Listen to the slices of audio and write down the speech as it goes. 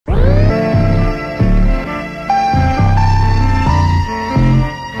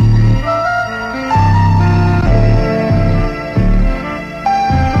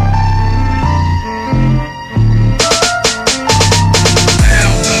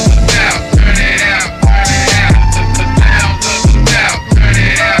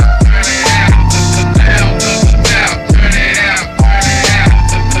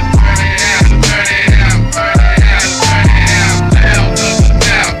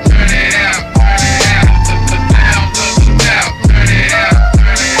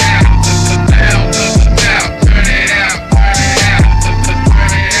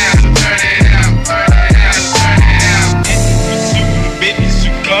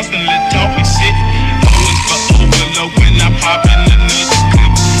constantly talking shit. O is for overload when I pop in another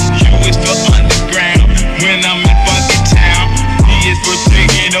clip. U is for underground when I'm in funky town. P is for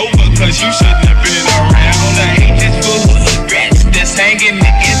taking over cause you shouldn't have been around. A H is for hood rats that's hanging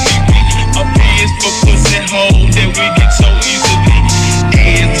in MTV. A P is for pussy hole that we get so easily.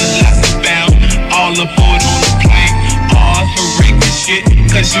 A is the lots of bound, all aboard on the plane. R is for ranking shit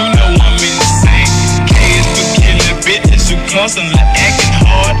cause you know I'm insane. K is for killing bitches who constantly acting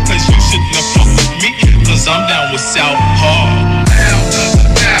hard cause you shouldn't have fucked with me cause I'm down with South Hard. Down to the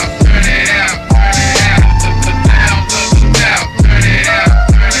south, turn it out, turn it out. Down to the south, turn it out,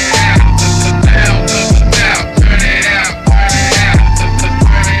 turn it out. Down to the south, turn it out, turn it out. Turn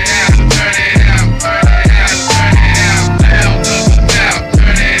it out, turn it out, turn it out, turn it out. Down to the south,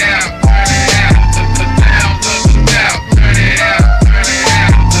 turn it out, turn it out. Down to the south, turn it out, turn it out.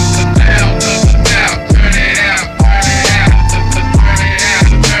 Down to the south, turn it out, turn it out. Turn it out, turn it out,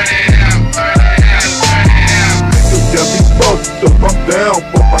 turn it out, turn it out. Niggas got me fucked up, I'm down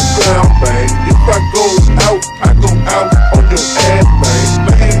for my crown, man. If I go out on your ass, man.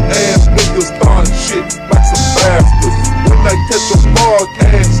 Lame ass niggas starting shit like some bastards. When I catch a ball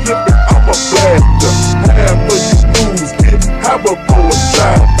and slipping, I'm a blaster. Half of you fools get have a for a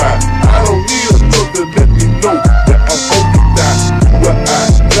drive-by. I don't need a drug to let me know that I'm on the die. Where I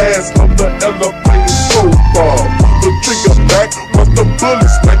last on the elevator so far. The trigger back, watch the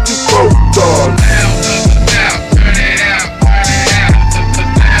bullets